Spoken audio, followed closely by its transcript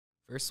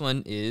First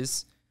one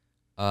is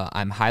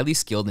I'm highly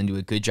skilled and do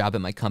a good job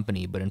at my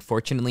company, but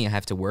unfortunately I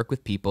have to work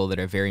with people that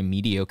are very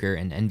mediocre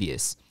and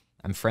envious.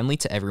 I'm friendly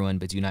to everyone,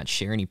 but do not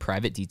share any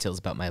private details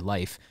about my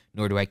life,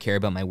 nor do I care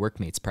about my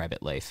workmates'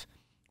 private life.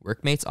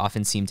 Workmates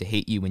often seem to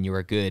hate you when you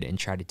are good and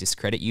try to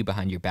discredit you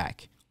behind your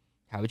back.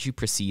 How would you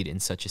proceed in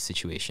such a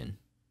situation?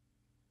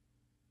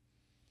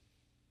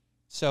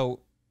 So,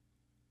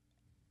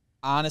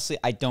 honestly,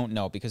 I don't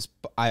know, because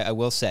I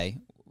will say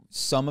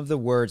some of the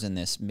words in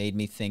this made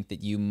me think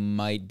that you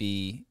might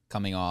be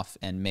coming off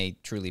and may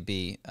truly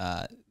be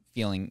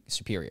feeling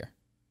superior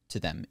to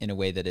them in a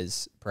way that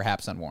is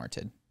perhaps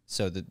unwarranted.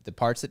 So the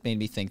parts that made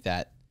me think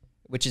that,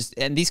 which is,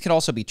 and these could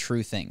also be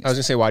true things. I was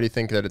going to say, why do you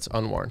think that it's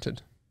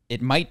unwarranted?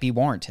 It might be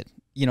warranted.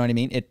 You know what I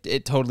mean?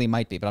 It totally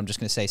might be, but I'm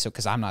just going to say, so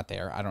because I'm not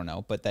there, I don't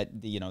know, but that,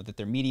 you know, that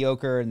they're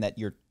mediocre and that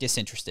you're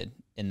disinterested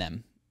in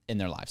them, in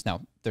their lives.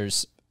 Now,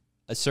 there's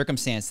a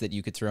circumstance that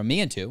you could throw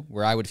me into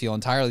where I would feel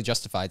entirely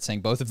justified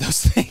saying both of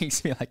those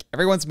things. Be like,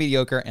 everyone's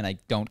mediocre and I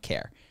don't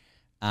care.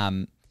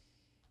 I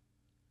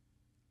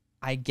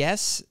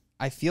guess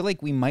I feel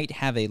like we might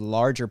have a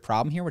larger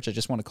problem here, which I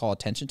just want to call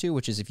attention to,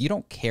 which is if you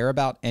don't care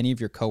about any of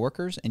your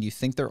coworkers and you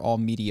think they're all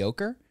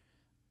mediocre,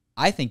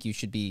 I think you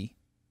should be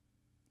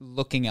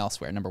looking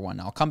elsewhere, number one.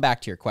 Now, I'll come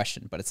back to your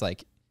question, but it's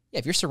like, yeah,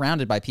 if you're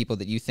surrounded by people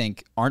that you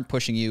think aren't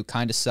pushing you,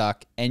 kind of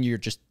suck, and you're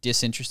just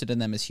disinterested in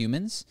them as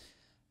humans,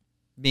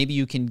 maybe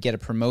you can get a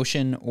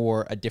promotion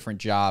or a different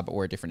job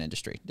or a different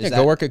industry.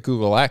 Go work at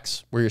Google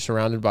X, where you're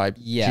surrounded by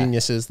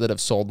geniuses that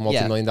have sold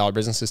multi-million-dollar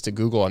businesses to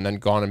Google and then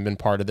gone and been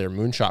part of their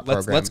moonshot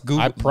program.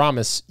 I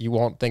promise you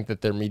won't think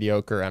that they're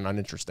mediocre and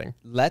uninteresting.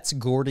 Let's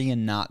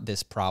Gordian knot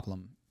this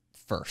problem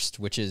first,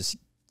 which is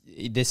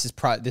this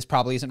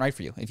probably isn't right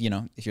for you. If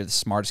you're the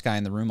smartest guy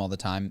in the room all the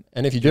time,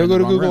 and if you do go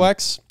to Google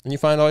X and you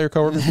find all your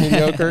coworkers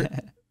mediocre,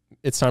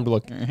 it's time to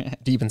look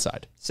deep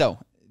inside. So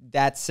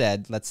that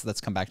said,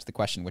 let's come back to the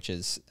question, which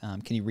is,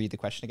 can you read the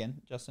question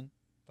again, Justin?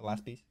 The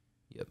last piece.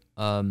 Yep.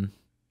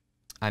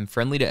 I'm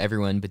friendly to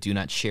everyone, but do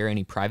not share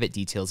any private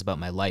details about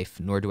my life,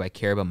 nor do I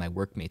care about my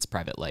workmates'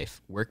 private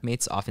life.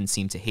 Workmates often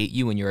seem to hate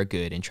you when you are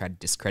good and try to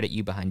discredit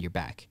you behind your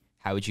back.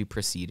 How would you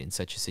proceed in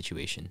such a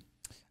situation?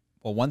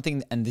 Well, one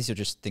thing, and these are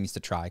just things to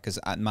try, because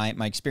my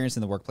experience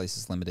in the workplace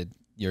is limited.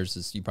 Yours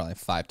is, you probably have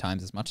 5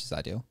 times as much as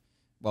I do.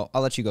 Well,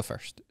 I'll let you go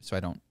first so I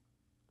don't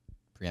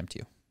preempt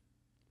you.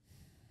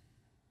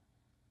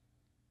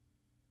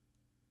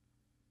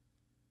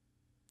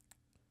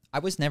 I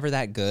was never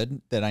that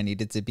good that I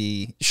needed to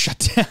be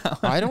shut down.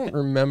 I don't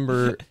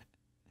remember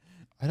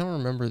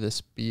this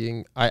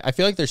being, I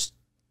feel like there's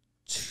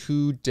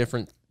 2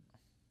 different,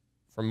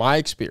 from my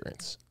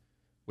experience,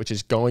 which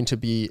is going to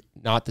be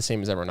not the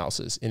same as everyone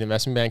else's. In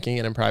investment banking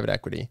and in private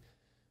equity,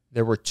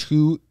 there were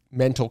 2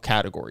 mental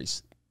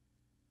categories.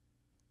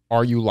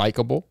 Are you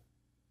likable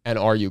and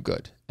are you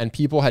good? And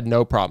people had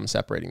no problem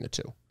separating the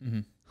 2. Mm-hmm.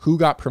 Who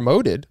got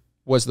promoted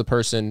was the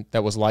person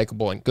that was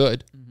likable and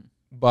good,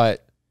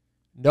 but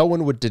no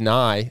one would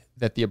deny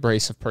that the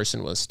abrasive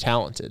person was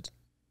talented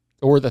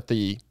or that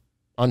the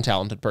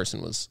untalented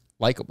person was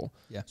likable.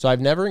 Yeah. So I've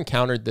never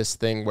encountered this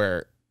thing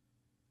where,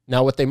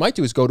 now what they might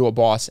do is go to a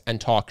boss and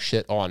talk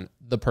shit on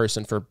the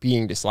person for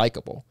being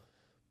dislikable.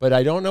 But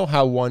I don't know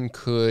how one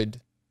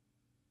could,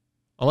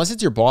 unless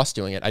it's your boss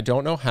doing it, I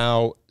don't know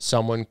how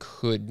someone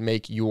could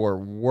make your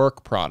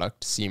work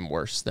product seem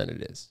worse than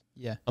it is.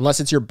 Yeah. Unless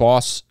it's your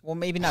boss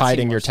maybe not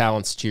hiding your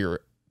talents to your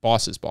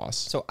boss's boss.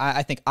 So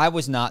I think I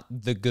was not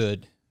the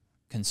good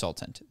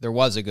consultant. There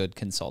was a good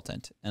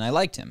consultant, and I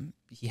liked him.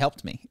 He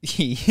helped me.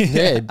 He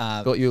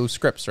built you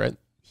scripts, right?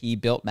 He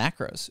built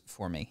macros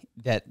for me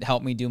that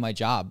helped me do my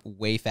job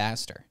way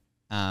faster.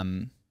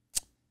 So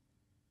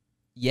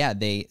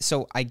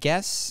I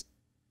guess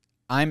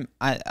I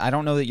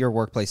don't know that your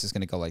workplace is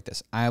going to go like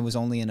this. I was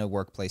only in a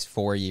workplace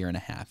for a year and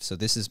a half. So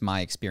this is my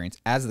experience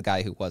as the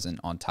guy who wasn't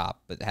on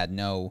top, but had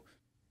no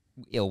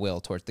ill will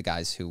towards the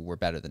guys who were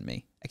better than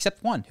me,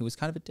 except one who was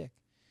kind of a dick.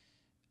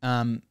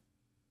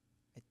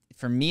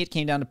 For me, it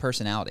came down to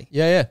personality.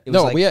 Yeah.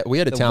 We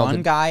had a talented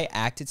one guy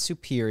acted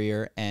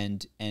superior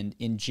and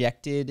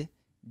injected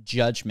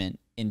judgment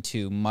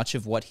into much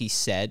of what he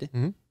said,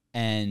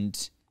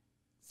 and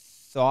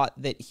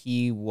thought that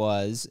he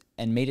was,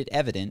 and made it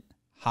evident,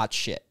 hot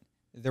shit.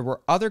 There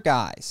were other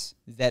guys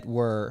that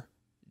were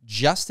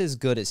just as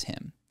good as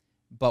him,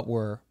 but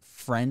were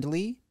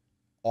friendly,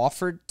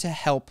 offered to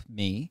help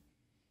me,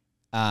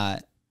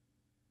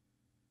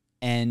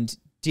 and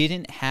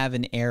didn't have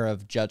an air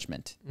of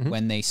judgment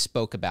when they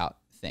spoke about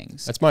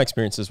things. That's my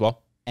experience as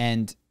well.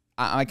 And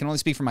I can only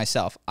speak for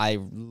myself. I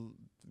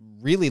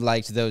really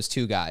liked those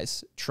 2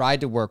 guys,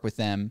 tried to work with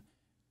them,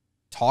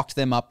 talked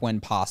them up when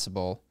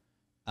possible,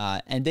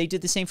 and they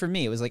did the same for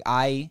me. It was like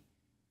I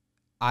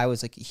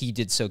was like, he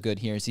did so good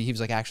here. So he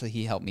was like, actually,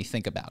 he helped me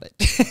think about it.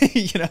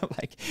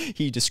 Like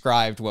he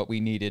described what we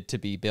needed to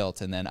be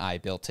built, and then I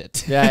built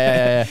it.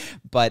 Yeah.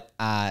 But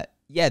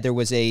there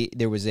was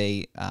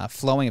a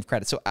flowing of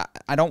credit. So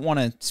I don't want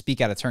to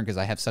speak out of turn because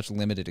I have such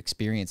limited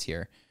experience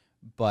here,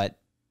 but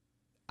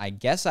I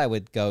guess I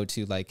would go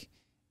to like,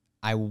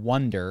 I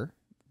wonder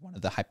one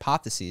of the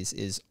hypotheses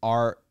is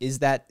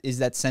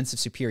that sense of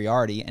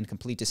superiority and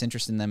complete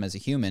disinterest in them as a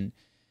human.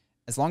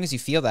 As long as you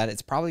feel that,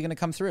 it's probably going to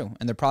come through,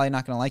 and they're probably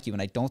not going to like you.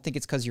 And I don't think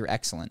it's because you're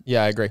excellent.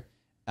 Yeah, I agree.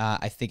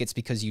 I think it's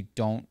because you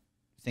don't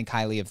think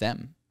highly of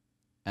them.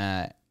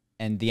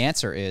 And the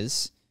answer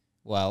is,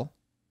 well,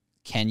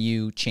 can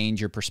you change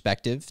your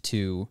perspective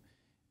to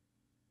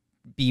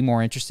be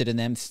more interested in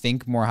them,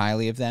 think more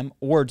highly of them,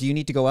 or do you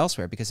need to go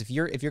elsewhere? Because if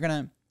you're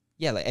in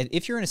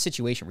a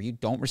situation where you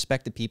don't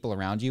respect the people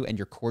around you and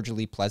you're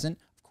cordially pleasant,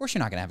 of course you're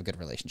not going to have a good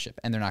relationship,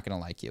 and they're not going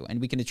to like you. And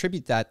we can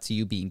attribute that to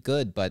you being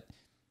good, but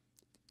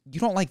you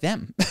don't like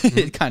them.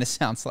 It kind of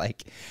sounds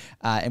like.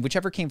 And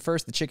whichever came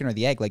first, the chicken or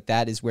the egg, like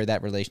that is where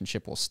that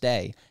relationship will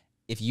stay.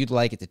 If you'd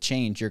like it to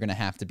change, you're going to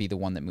have to be the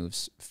one that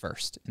moves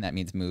first. And that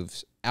means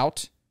moves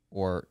out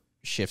or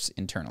shifts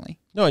internally.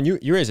 No, and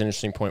you raise an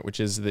interesting point,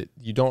 which is that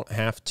you don't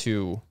have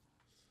to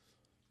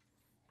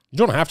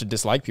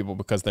dislike people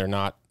because they're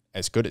not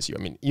as good as you.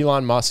 I mean,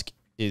 Elon Musk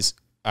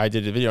I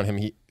did a video on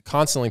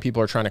him.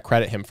 People are trying to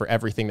credit him for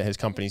everything that his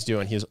company's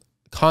doing. He's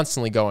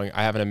constantly going,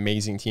 I have an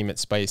amazing team at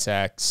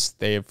SpaceX.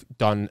 They've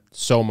done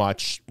so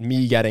much.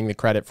 Me getting the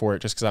credit for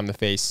it just because I'm the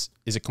face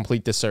is a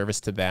complete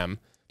disservice to them.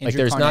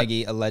 Andrew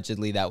Carnegie,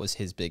 allegedly, that was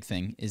his big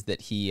thing, is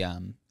that he,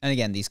 and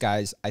again, these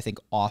guys, I think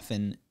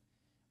often,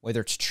 whether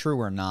it's true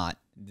or not,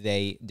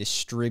 they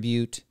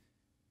distribute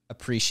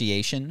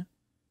appreciation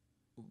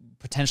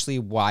potentially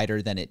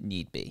wider than it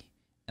need be.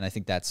 And I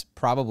think that's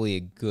probably a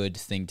good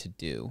thing to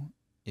do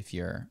if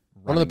you're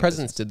one of the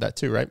presidents did that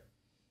too, right?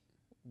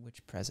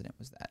 Which president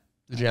was that?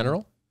 The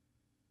general?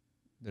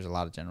 There's a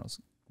lot of generals.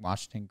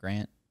 Washington,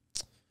 Grant.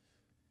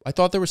 I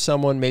thought there was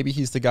someone, maybe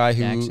he's the guy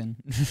Jackson.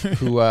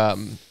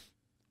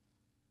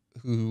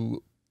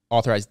 who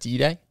authorized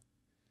D-Day.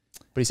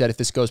 But he said, if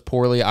this goes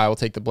poorly, I will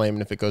take the blame.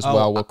 And if it goes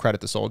well, we'll credit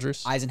the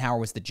soldiers. Eisenhower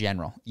was the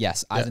general.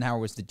 Yes, Eisenhower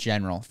was the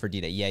general for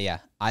D-Day. Yeah.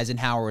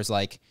 Eisenhower was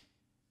like,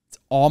 it's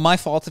all my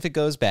fault if it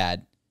goes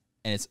bad,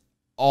 and it's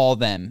all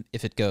them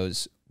if it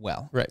goes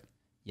well. Right.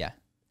 Yeah.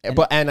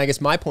 And I guess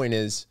my point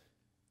is,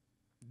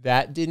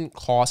 that didn't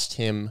cost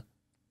him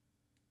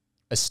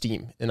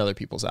esteem in other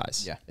people's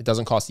eyes. Yeah. It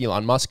doesn't cost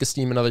Elon Musk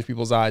esteem in other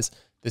people's eyes.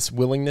 This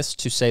willingness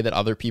to say that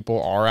other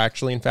people are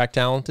actually, in fact,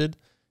 talented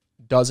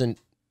doesn't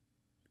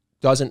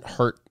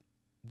hurt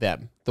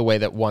them the way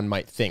that one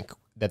might think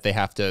that they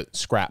have to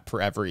scrap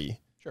for every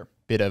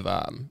bit of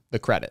the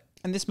credit.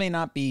 And this may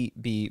not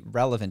be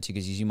relevant to you,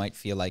 because you might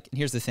feel like, and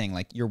here's the thing,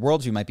 like your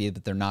worldview might be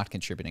that they're not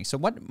contributing. So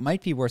what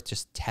might be worth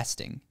just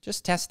testing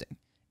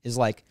is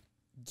like,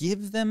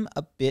 give them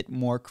a bit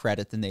more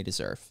credit than they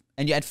deserve.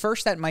 And at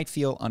first that might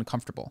feel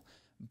uncomfortable,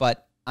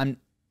 but I'm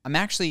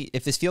actually,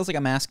 if this feels like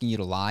I'm asking you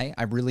to lie,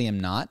 I really am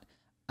not.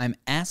 I'm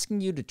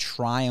asking you to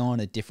try on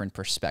a different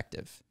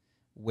perspective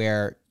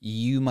where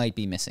you might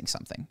be missing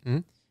something.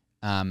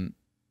 Mm-hmm.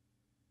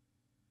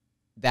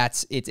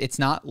 It's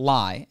not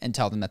lie and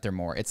tell them that they're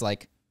more. It's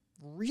like,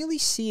 really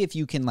see if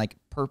you can like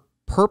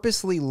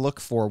purposely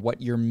look for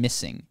what you're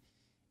missing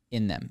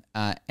in them.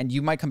 And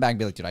you might come back and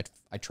be like, dude,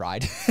 I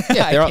tried.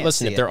 Yeah,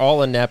 listen, if they're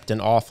all inept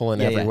and awful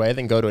in every way,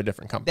 then go to a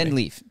different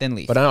company. Then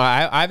leave. But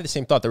I have the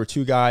same thought. There were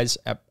two guys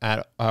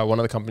at one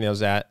of the companies I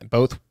was at.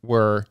 Both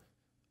were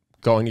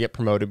going to get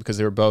promoted because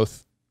they were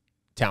both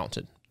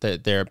talented.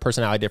 Their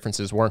personality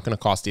differences weren't going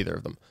to cost either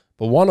of them.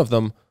 But one of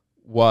them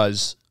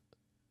was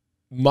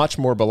much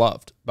more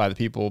beloved by the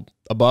people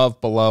above,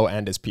 below,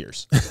 and his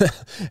peers.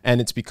 And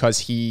it's because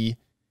he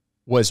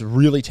was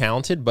really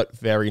talented, but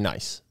very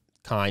nice,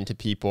 kind to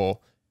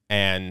people,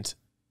 and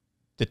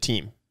the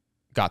team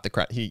got the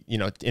credit. He,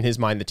 in his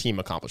mind, the team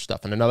accomplished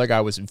stuff. And another guy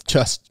was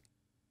just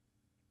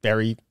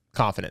very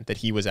confident that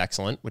he was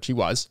excellent, which he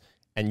was.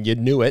 And you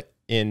knew it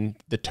in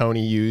the tone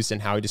he used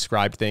and how he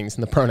described things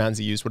and the pronouns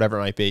he used, whatever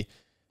it might be.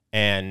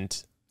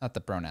 And not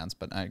the pronouns,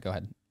 but go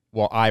ahead.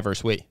 Well, I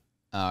versus we.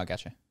 Oh,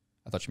 gotcha.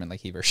 I thought you meant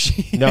like he versus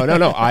she.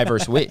 No. I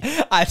versus we.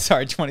 I'm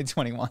sorry,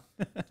 2021.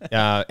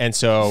 And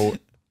so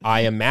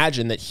I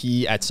imagine that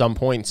he, at some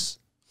points,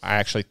 I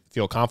actually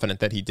feel confident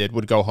that he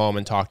would go home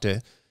and talk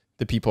to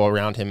the people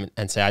around him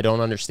and say, I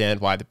don't understand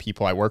why the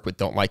people I work with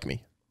don't like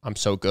me. I'm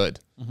so good.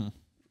 Mm-hmm.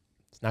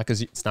 It's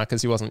not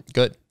because he wasn't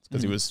good. It's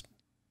because he was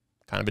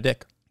kind of a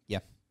dick. Yeah.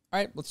 All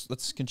right,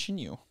 let's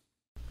continue.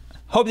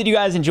 Hope that you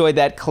guys enjoyed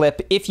that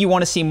clip. If you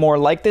want to see more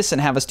like this and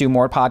have us do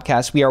more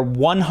podcasts, we are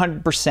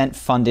 100%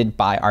 funded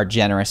by our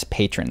generous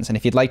patrons. And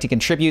if you'd like to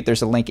contribute,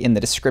 there's a link in the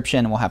description,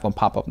 and we'll have one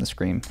pop up on the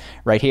screen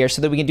right here so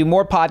that we can do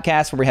more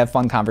podcasts where we have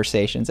fun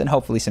conversations and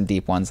hopefully some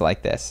deep ones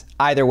like this.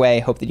 Either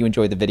way, hope that you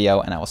enjoyed the video,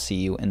 and I will see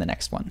you in the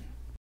next one.